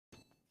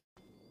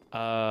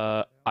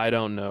I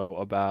don't know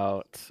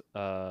about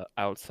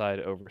outside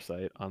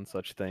oversight on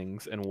such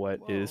things and what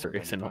is or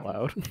isn't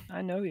allowed.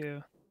 I know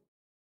you.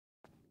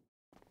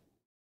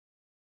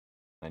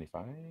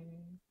 95.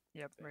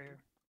 Yep, right here.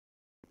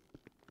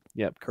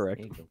 Yep,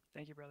 correct.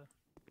 Thank you, brother.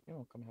 You're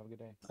welcome. Have a good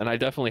day. And I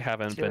definitely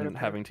haven't See you later, been bro.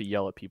 having to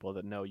yell at people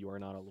that no, you are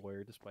not a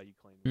lawyer, despite you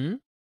claiming.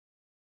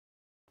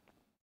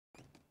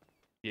 Hmm?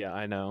 Yeah,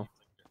 I know.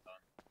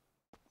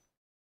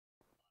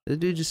 Did the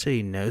dude just say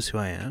he knows who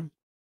I am?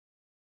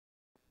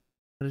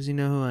 How does he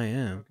know who I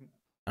am?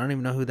 I don't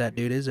even know who that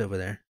dude is over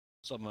there.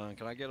 So man,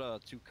 can I get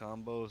 2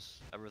 combos,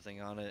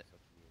 everything on it?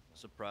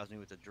 Surprise me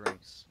with the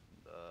drinks.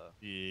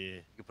 Yeah.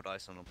 You can put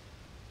ice on them.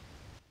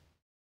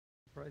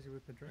 Surprise you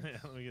with the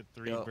drinks. Let me get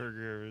 3 Yo.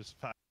 burgers.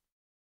 5.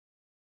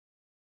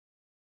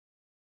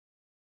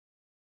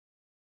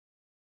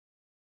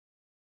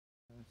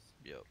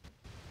 Yep.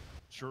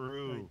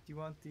 True. Do you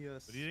want the?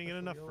 But you didn't get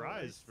enough special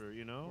fries ice for,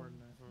 you know, or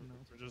no?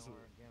 for just Or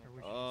would you just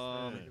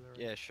regular ice?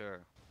 Yeah, sure.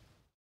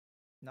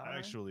 Not alright?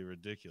 actually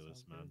ridiculous,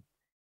 Sounds man. good.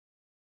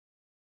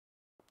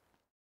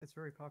 It's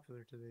very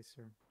popular today,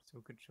 sir. So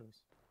good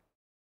choice.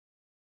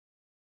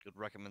 Good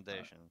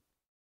recommendation.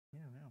 Yeah,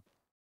 yeah.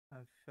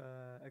 If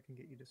I can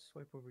get you to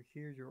swipe over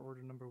here, your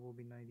order number will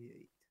be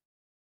 98.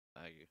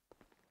 Thank you.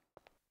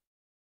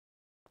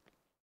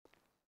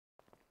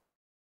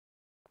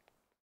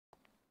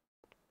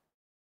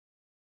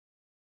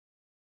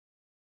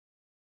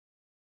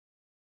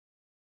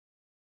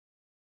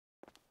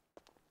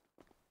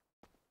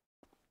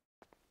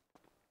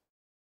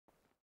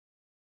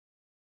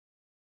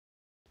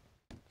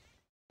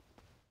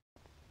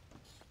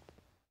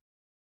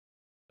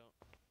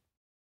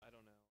 I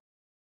don't know.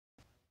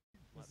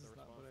 This The is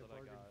not what response I that I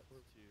bargained got for.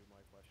 to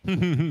my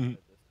question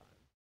at this time.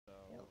 So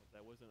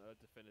that wasn't a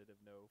definitive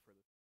no for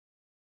the.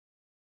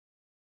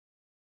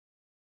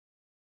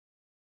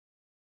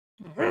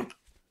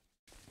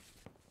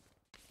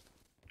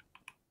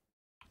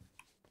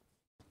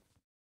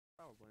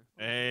 Probably.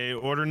 Hey,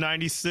 order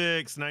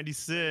 96,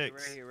 96.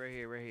 Right here, right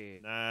here, right here.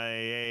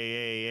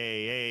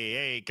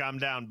 Hey, calm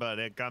down, bud.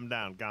 Hey, calm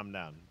down, calm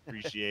down.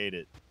 Appreciate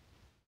it.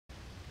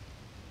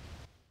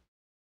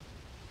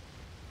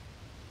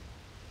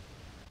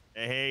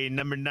 Hey,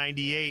 number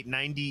 98,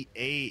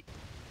 98.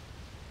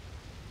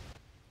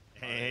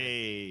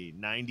 Hey,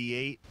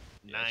 98,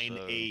 Yes,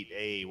 98.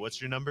 Hey,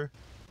 what's your number?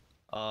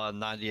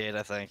 98,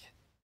 I think.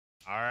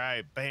 All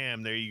right,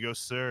 bam. There you go,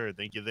 sir.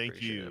 Thank you, thank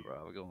Appreciate you. it, bro.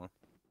 Have a good one.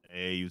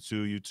 Hey, you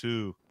too, you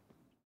too.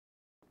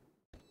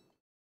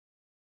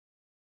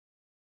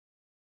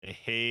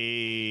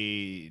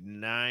 Hey,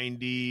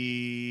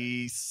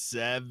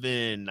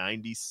 97,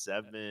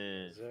 97.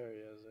 Yes, sir.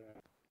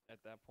 At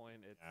that point,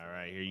 it's. All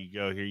right, here you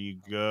go, here you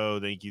go.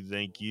 Thank you,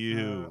 thank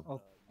you.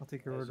 I'll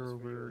take your order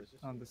over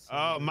on the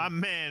side. Oh, my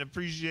man,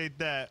 appreciate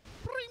that.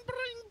 Bring, bring,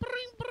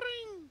 bring,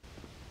 bring.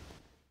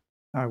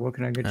 Alright, what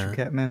can I get you,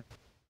 Catman?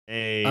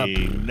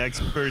 Hey, next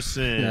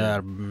person.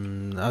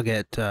 I'll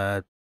get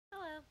Hello.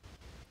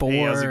 4 Hey,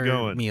 how's it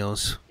going?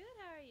 meals. Good,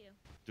 how are you?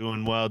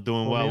 Doing well,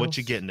 doing Four well. What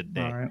you meals? getting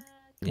today? Alright.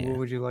 Yeah. What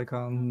would you like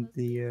on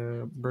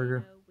the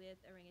burger?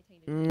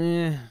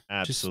 Yeah,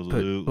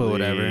 Absolutely. just put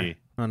whatever,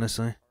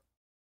 honestly.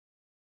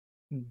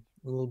 A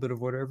little bit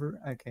of whatever?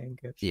 I can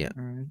get you. Yeah.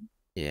 Alright.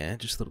 Yeah,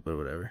 just a little bit of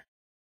whatever.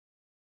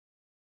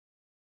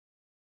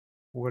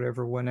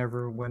 Whatever,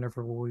 whenever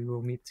we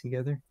will meet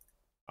together.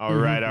 All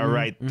right, all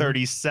right. mhm.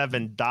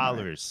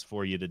 $37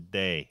 for you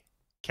today.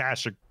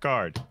 Cash or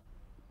card?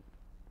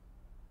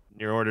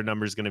 Your order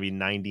number is going to be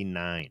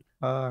 99.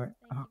 What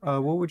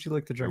would you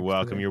like to drink? You're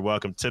welcome. today? You're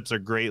welcome. Tips are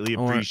greatly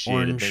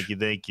appreciated. Orange. Thank you.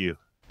 Thank you.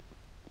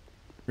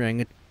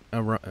 Orangutan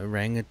or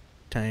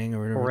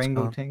whatever it's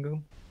Orango called.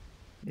 Tango?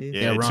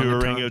 Yeah, 2 orangutan.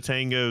 Orango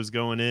Tangos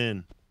going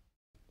in.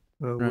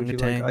 Would you like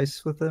Orangutan.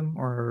 ice with them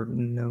or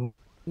no?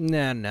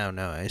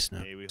 No ice, no.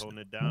 Hey, we holding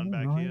it down No,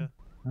 back no. here?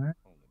 Alright.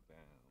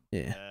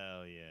 Yeah.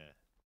 Hell yeah.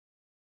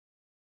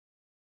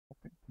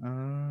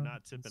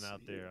 Not tipping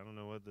out there. I don't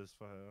know what this.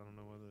 I don't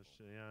know what this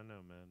shit. Yeah, I know,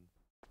 man.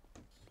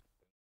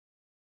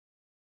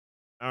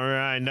 All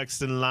right,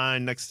 next in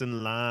line. Next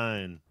in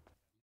line.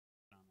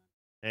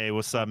 Hey,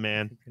 what's up,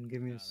 man? You can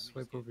give me a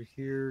swipe over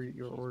here.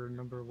 Your order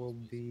number will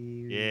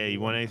be. Yeah, you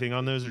want anything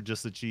on those or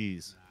just the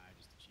cheese?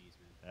 Just the cheese,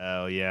 man.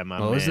 Hell yeah, my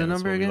What man. was the That's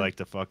number what we again? like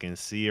to fucking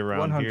see around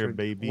 100. here,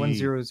 baby.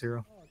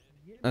 100.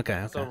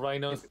 Okay. So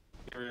rhinos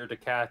superior to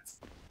cats.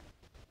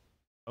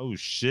 Oh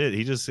shit,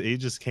 he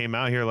just came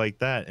out here like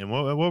that. And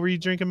what were you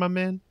drinking, my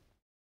man?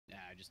 Nah,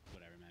 just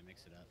whatever, man.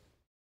 Mix it up.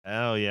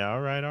 Hell yeah. All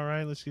right, all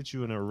right. Let's get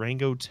you an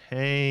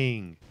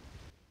orangutan.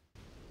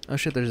 Oh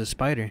shit, there's a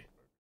spider.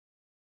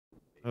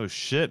 Oh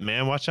shit,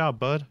 man. Watch out,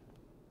 bud.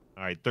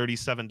 All right,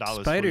 $37 for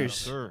you, Spiders.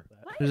 sir.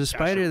 There's a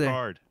Cash or spider there.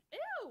 card?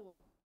 Ew.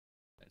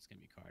 That's gonna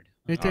be card.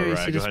 Right All there, you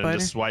right, see go the ahead and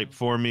just spider? swipe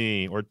for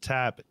me or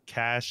tap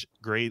cash.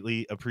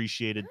 Greatly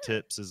appreciated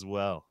tips as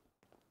well.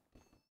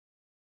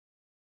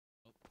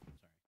 Oh,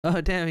 sorry.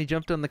 Oh damn, he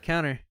jumped on the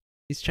counter.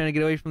 He's trying to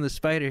get away from the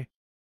spider.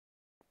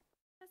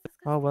 That's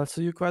disgusting. well, so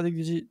you quite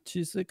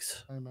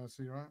G6? Hey,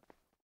 Mercy, you right?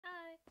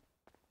 Hi.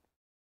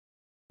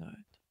 Alright.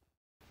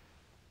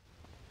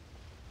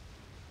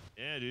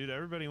 Yeah, dude.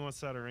 Everybody wants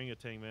that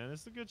orangutan, man.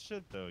 It's the good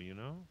shit, though. You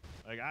know.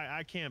 Like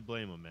I can't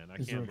blame them, man. I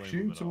Is there can't a blame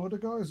them queue at to all. order,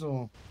 guys,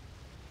 or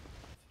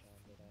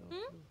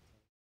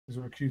is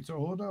there a queue to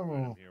order, Right, or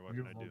I'm here. What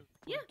can I do?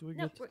 Yeah, Do we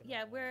no, get-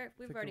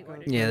 we've already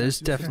ordered. Yeah, there's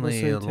Just definitely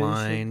a facilitation.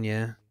 line.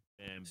 Yeah.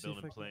 And See if building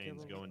I can get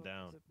planes a going little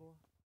down. bit more.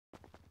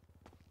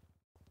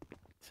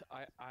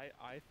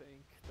 I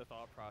think the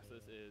thought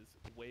process is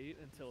wait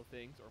until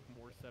things are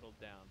more settled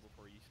down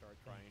before you start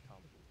trying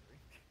tomfoolery.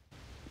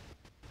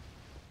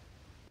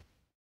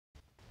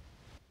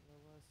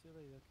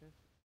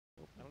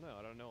 I don't know.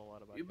 I don't know a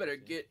lot about. You better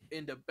KC. get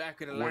in the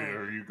back of the Wait, line.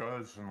 are you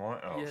guys in line?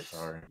 Oh, Yes.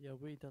 sorry. Yeah,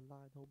 wait the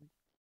line, homie.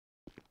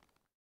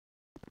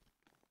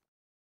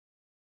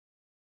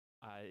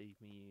 I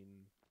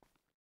mean,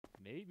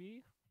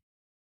 maybe.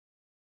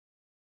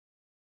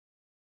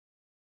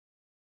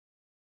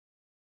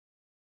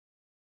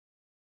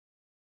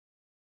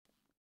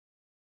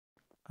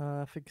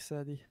 I think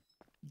Sadie.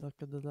 Not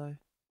gonna lie.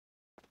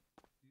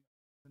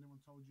 anyone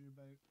told you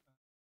about?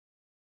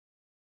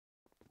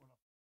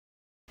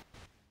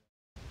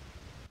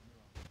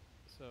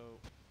 So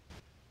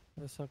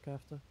I suck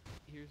after.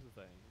 here's the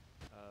thing.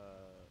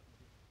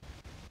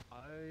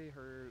 I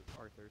heard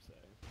Arthur say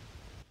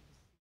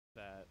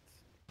that.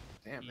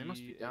 Damn, they must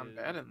be he down is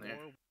bad in there.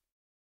 more-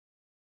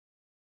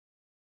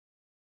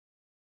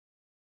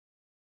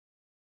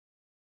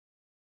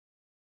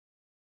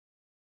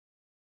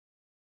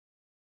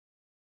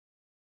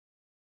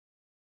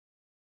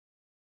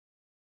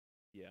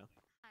 Yeah.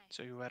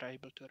 So you were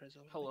able to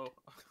resolve. Hello.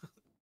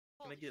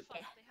 Holy I get- fuck,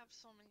 they have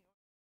so many.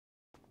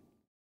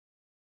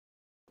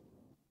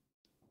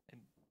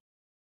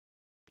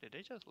 Did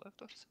they just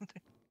left or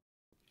something?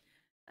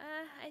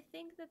 I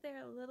think that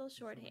they're a little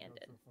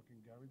short-handed.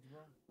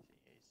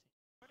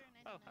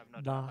 Oh, I'm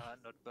not. Nah.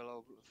 Not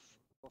below.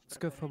 It's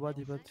good for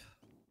money, but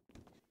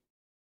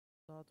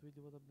not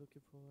really what I'm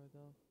looking for right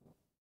now.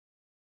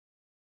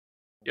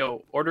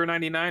 Yo, order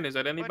 99. Is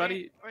that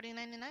anybody? Order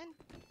 99?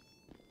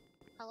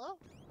 Hello?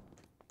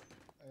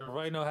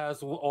 Rhino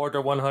has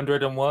order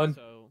 101.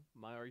 So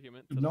my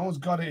argument. If to no that one's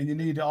got it and you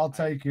need it, I'll I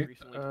take it.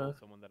 recently told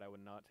someone that I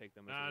would not take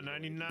them as Nah, a legal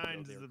agent 99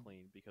 until is they're the-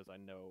 clean because I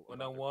know One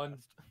about on their one.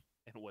 past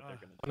and what they're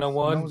gonna do.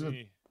 101. No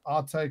one's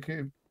I'll take it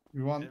if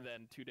you want. And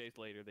then 2 days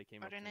later, they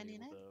came up Order to me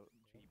 99? with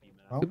a GP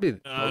mask. Oh. Could be.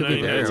 Uh, Could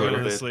be 99 there. is going to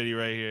or- this lady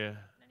right here.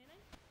 99?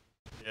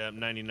 Yep,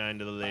 99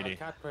 to the lady.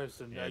 Cat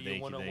person, Yeah, you thank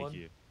you, 101?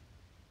 thank you.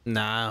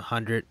 Nah,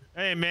 100.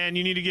 Hey, man,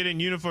 you need to get in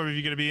uniform if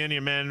you're going to be in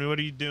here, man. What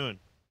are you doing?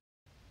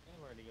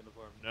 I'm wearing a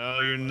uniform.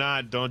 No, you're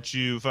not. Don't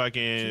you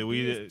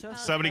fucking...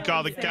 Somebody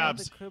call the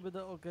cops.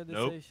 Criminal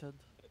organization.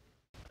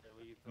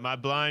 Am I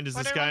blind? Is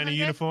this Order guy in a 100?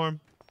 uniform?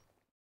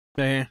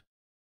 Right here.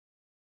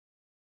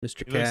 Mr.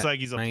 He Cat. looks like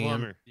he's a I am.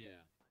 plumber. Yeah.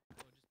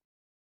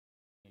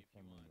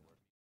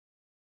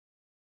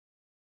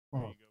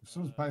 Well, as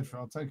soon as paid for,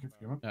 I'll take it if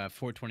you want.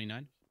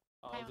 429.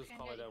 I'll just Okay.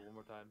 call it out one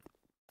more time.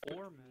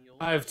 4 meals.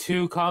 I have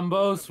 2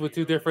 combos with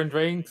 2 different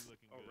drinks.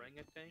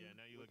 Orangutan? Yeah,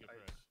 now you looking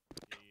fresh.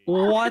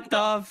 What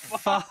the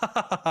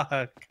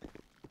fuck?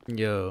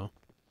 Yo.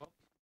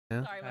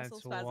 Sorry, muscle That's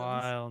spasms,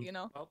 wild. you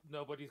know? Oh,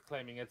 nobody's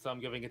claiming it, so I'm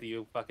giving it to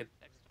you. Fuck it.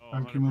 Oh,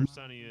 Thank you, Mum.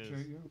 100% he is.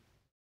 Appreciate you.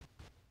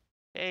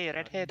 Hey,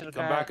 red-headed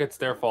Come guy. back, it's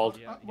their fault.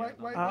 Yeah, wait,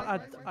 no, wait, no, wait,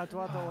 I'd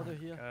rather Oh, order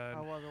here. God. I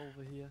want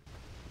over here.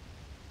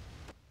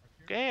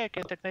 Okay, I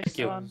can take next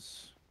you. one.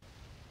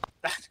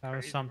 That's That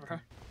was crazy, something. bro.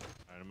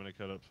 Alright, I'm going to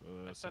cut up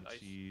That's some nice.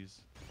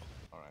 cheese.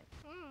 Alright.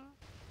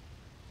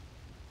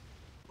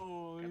 Come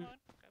on, come on.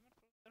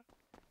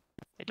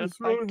 I He's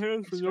don't bite.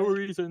 hands for It's no fine.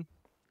 reason.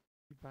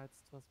 He bites,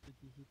 trust me,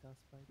 he does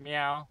bite.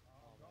 Meow.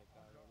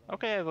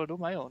 Okay, I will do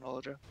my own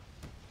order.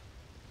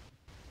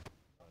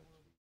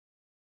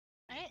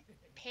 Alright,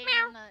 pay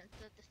on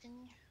the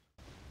thing.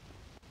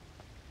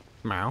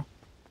 Meow.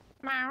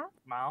 Meow.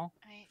 Meow.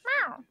 Alright.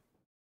 Meow.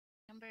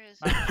 Number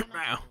is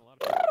Meow.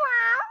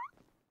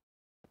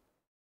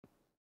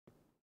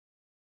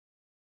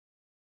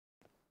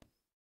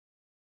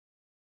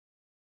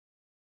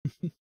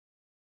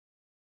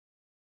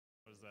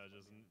 What is that?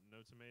 Just no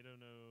tomato,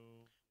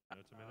 no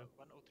tomato?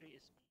 103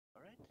 is me,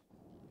 alright?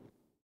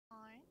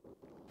 Alright.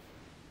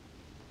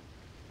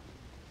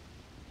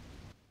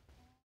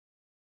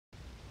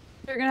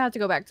 They're gonna have to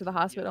go back to the Yeah, let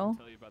me hospital.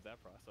 tell you about that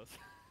process.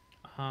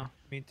 Huh,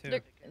 me too.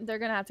 They're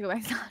gonna have to go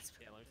back to the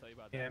hospital. Yeah, let me tell you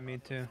about Yeah, that me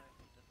process.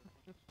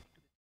 too.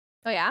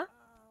 Oh yeah?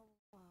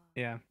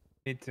 Yeah,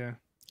 me too.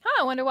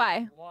 Huh, I wonder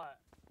why. What?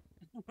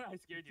 I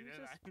scared you,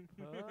 didn't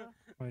I?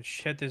 Oh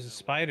shit, there's a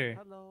spider.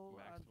 Hello,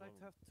 I'd like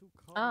to have 2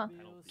 Ah, corn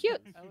meals.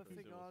 cute.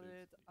 Everything on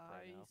it, ice,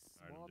 Alright,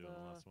 I'm doing the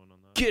water. last one on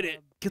that. Get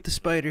it. Get the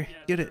spider.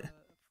 Get it.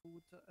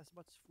 Food, as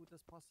much food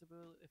as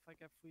possible. If I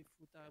get free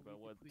food, I but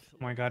would what- appreciate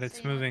Oh my it. god, it's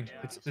Say no. moving.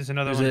 Yeah. There's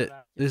another There's one.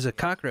 there's a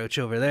cockroach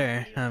over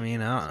there. I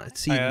mean,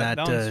 it's eating that.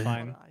 that one's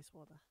fine. Water, ice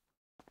water.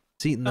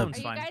 It's eating That the one's Are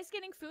you fine. guys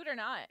getting food or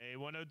not? Hey,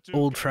 102.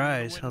 old come to the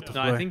fries out the window.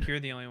 No, I floor. think you're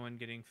the only one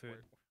getting food.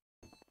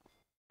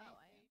 Oh,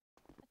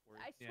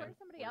 I Yeah. swear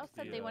somebody else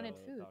Where's said the, they wanted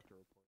food. doctor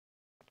report?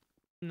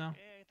 No,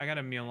 Okay, I got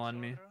a take meal next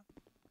on me. order.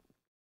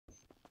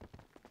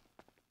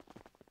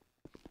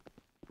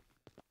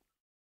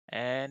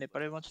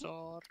 Anybody wants to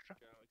order?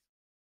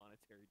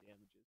 Monetary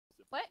damages.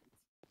 What?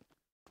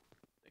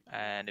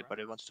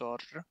 Anybody wants to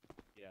order?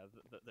 Yeah,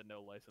 the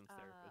no license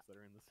therapists that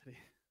are in the city.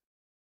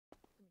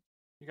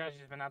 You guys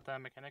just been at the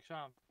mechanic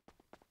shop?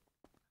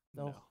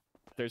 No.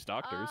 There's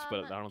doctors,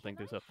 but I don't think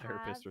there's a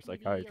therapist or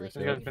psychiatrist.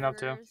 What you guys been up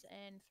to?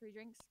 And 3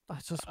 drinks.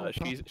 That's just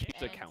She's a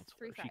And counselor.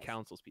 3 She fries.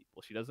 counsels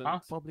people. She doesn't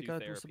Probably do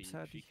gotta do some therapy. She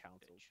sadie.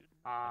 counsels.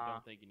 I Ah,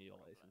 don't think you need a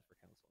license for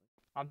counseling.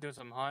 I'll do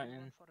some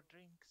hunting. For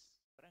drinks.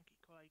 Frankie,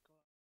 quiet.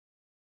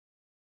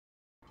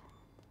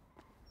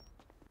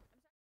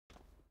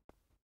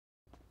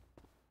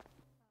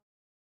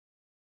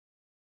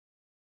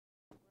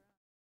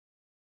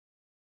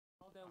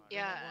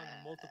 Yeah,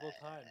 multiple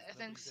times. I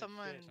think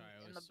someone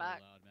in the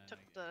back took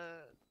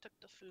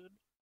the food.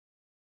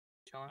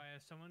 Chilling. Oh, yeah,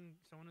 someone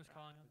was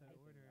calling out that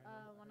order.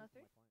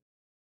 103.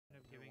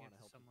 Ended up giving it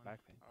to someone. Back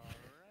pain.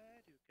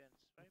 Alright, you can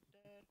swipe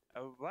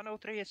that.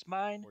 103 is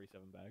mine.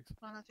 47 bags.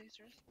 One of these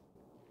yours?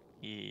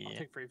 I'll Yeah.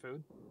 take free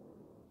food.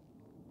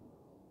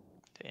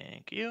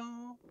 Thank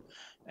you.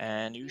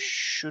 And you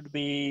should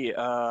be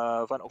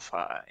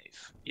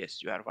 105.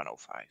 Yes, you are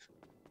 105.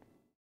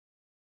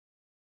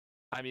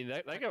 I mean,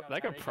 that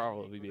could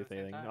probably be a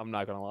thing. I'm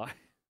not gonna lie.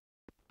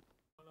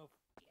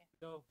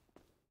 Go.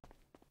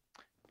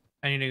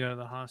 I need to go to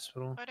the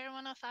hospital. Order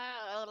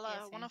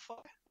 105,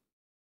 104.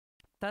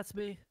 That's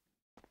me.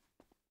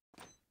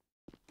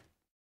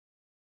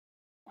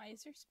 Why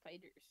is there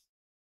spiders?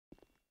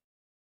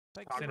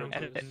 They don't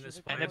live in this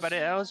place. Anybody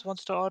else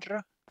wants to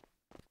order?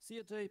 See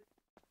you, Tape.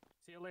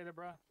 See you later,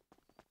 bro.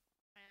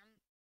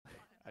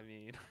 I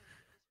mean,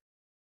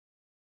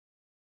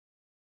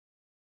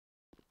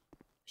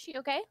 She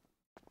okay?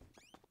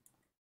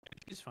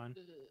 She's fine.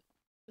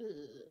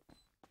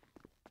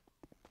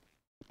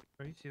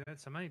 Oh, you see that?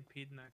 Somebody peed in that